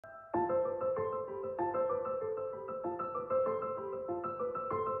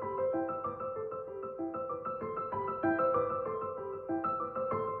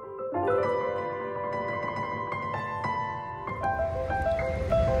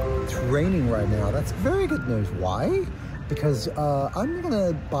raining right now. That's very good news. Why? Because I'm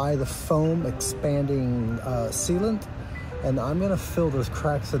gonna buy the foam expanding sealant, and I'm gonna fill those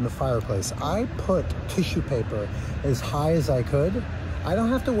cracks in the fireplace. I put tissue paper as high as I could. I don't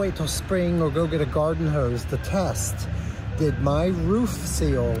have to wait till spring or go get a garden hose to test. Did my roof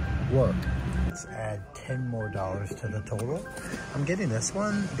seal work? Let's add $10 more to the total. I'm getting this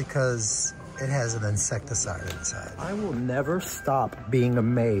one because it has an insecticide inside. I will never stop being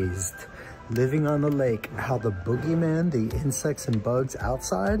amazed living on the lake how the boogeyman, the insects and bugs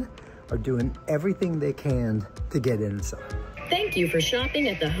outside, are doing everything they can to get inside. Thank you for shopping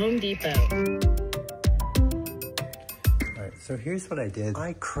at the Home Depot. All right, so here's what I did.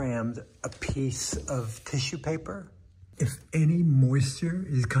 I crammed a piece of tissue paper. If any moisture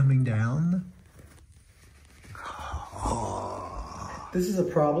is coming down, this is a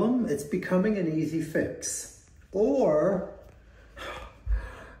problem. It's becoming an easy fix. Or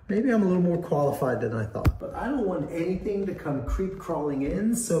maybe I'm a little more qualified than I thought, but I don't want anything to come creep crawling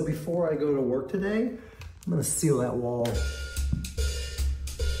in. So before I go to work today, I'm gonna seal that wall.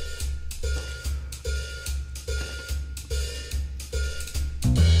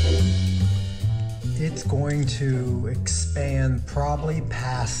 It's going to expand probably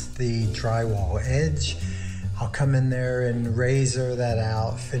past the drywall edge. I'll come in there and razor that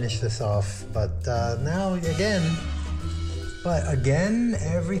out, finish this off. But now again,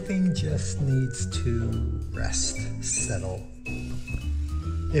 everything just needs to rest, settle.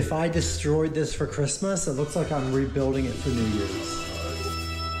 If I destroyed this for Christmas, it looks like I'm rebuilding it for New Year's.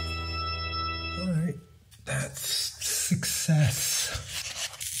 All right, that's success.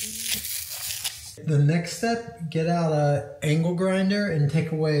 The next step, get out an angle grinder and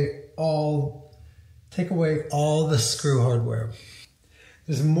take away all the screw hardware.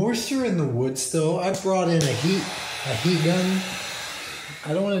 There's moisture in the wood still. I brought in a heat gun.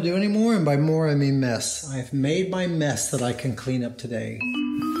 I don't want to do any more, and by more I mean mess. I've made my mess that I can clean up today.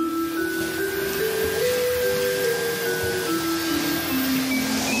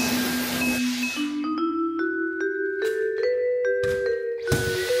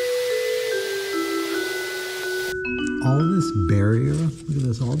 All this barrier, look at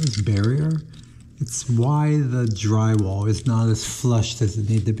this, all this barrier, it's why the drywall is not as flushed as it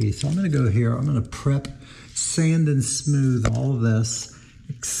needs to be. So I'm gonna go here, I'm gonna prep, sand and smooth all of this,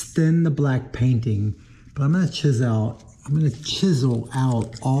 extend the black painting, but I'm gonna chisel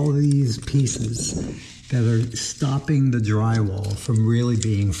out all these pieces that are stopping the drywall from really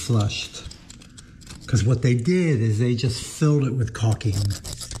being flushed. Because what they did is they just filled it with caulking.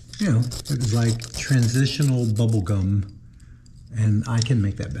 You know, it was like transitional bubble gum, and I can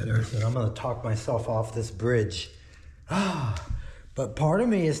make that better. So I'm gonna talk myself off this bridge. But part of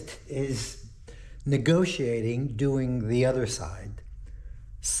me is negotiating doing the other side,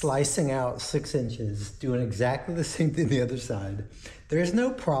 slicing out 6 inches, doing exactly the same thing the other side. There's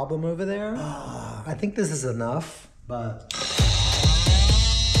no problem over there. I think this is enough, but.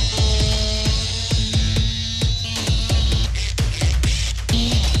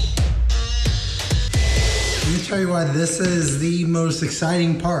 Let me tell you why this is the most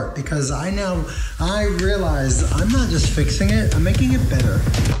exciting part, because I realize I'm not just fixing it, I'm making it better.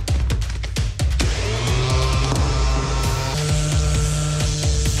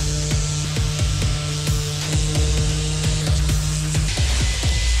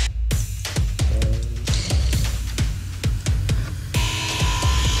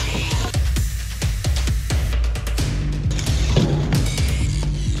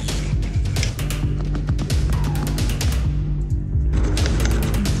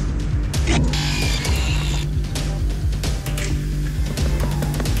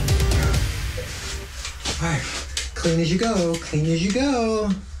 Clean as you go, clean as you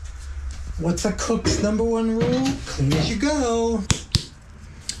go. What's a cook's #1 rule? Clean as you go.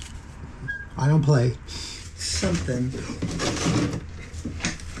 I don't play. Something.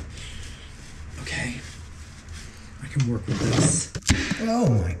 Okay. I can work with this. Oh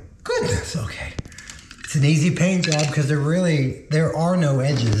my goodness, okay. It's an easy paint job because there are no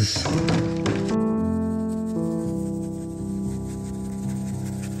edges.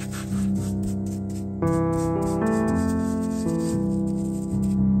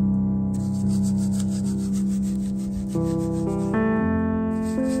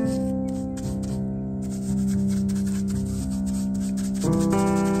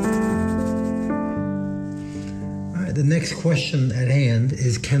 The next question at hand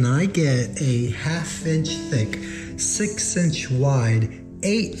is, can I get a 1/2 inch thick, 6 inch wide,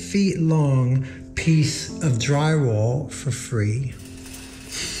 8 feet long piece of drywall for free?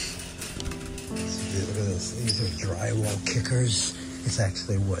 Look at this, these are drywall kickers. It's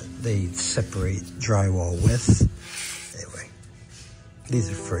actually what they separate drywall with. Anyway, these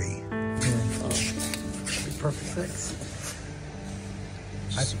are free. Be perfect fix.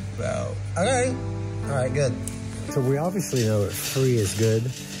 That's about, okay. All right, good. So we obviously know that free is good,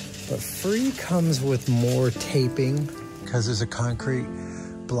 but free comes with more taping. Because there's a concrete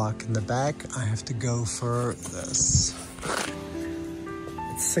block in the back, I have to go for this.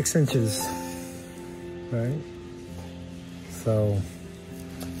 It's 6 inches, right? So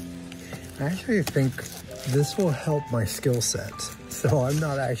I actually think this will help my skill set. So I'm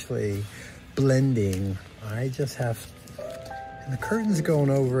not actually blending. I just have, and the curtain's going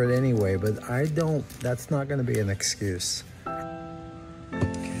over it anyway, but I don't, that's not gonna be an excuse.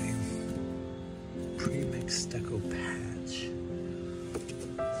 Okay, pre-mixed stucco patch.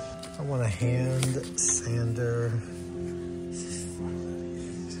 I want a hand sander.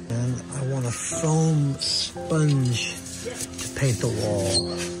 And I want a foam sponge to paint the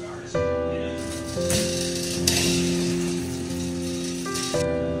wall.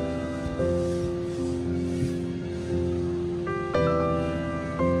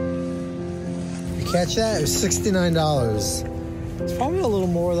 Catch that? It was $69. It's probably a little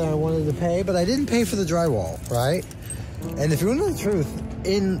more than I wanted to pay, but I didn't pay for the drywall, right? And if you want to know the truth,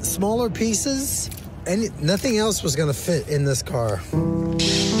 in smaller pieces, nothing else was gonna fit in this car.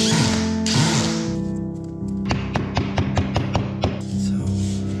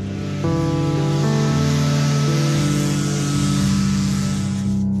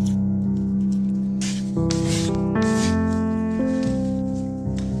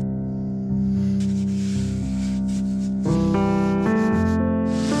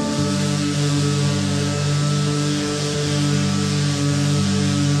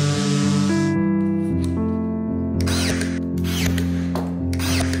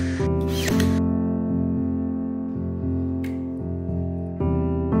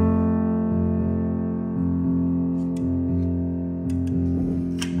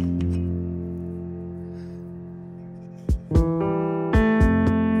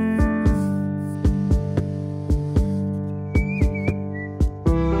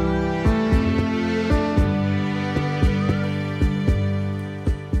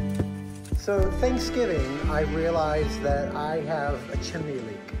 So Thanksgiving, I realized that I have a chimney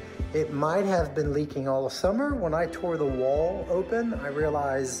leak. It might have been leaking all summer. When I tore the wall open, I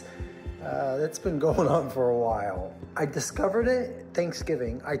realized it's been going on for a while. I discovered it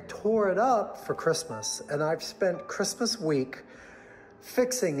Thanksgiving. I tore it up for Christmas, and I've spent Christmas week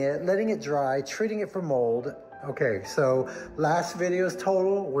fixing it, letting it dry, treating it for mold. Okay, so last video's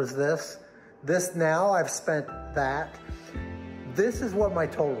total was this. This now, I've spent that. This is what my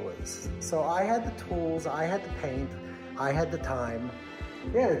total is. So I had the tools, I had the paint, I had the time.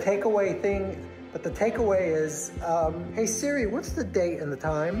 Yeah, the takeaway thing, but the takeaway is, hey Siri, what's the date and the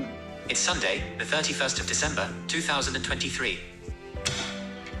time? It's Sunday, the 31st of December, 2023.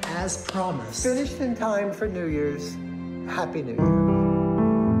 As promised. Finished in time for New Year's. Happy New Year.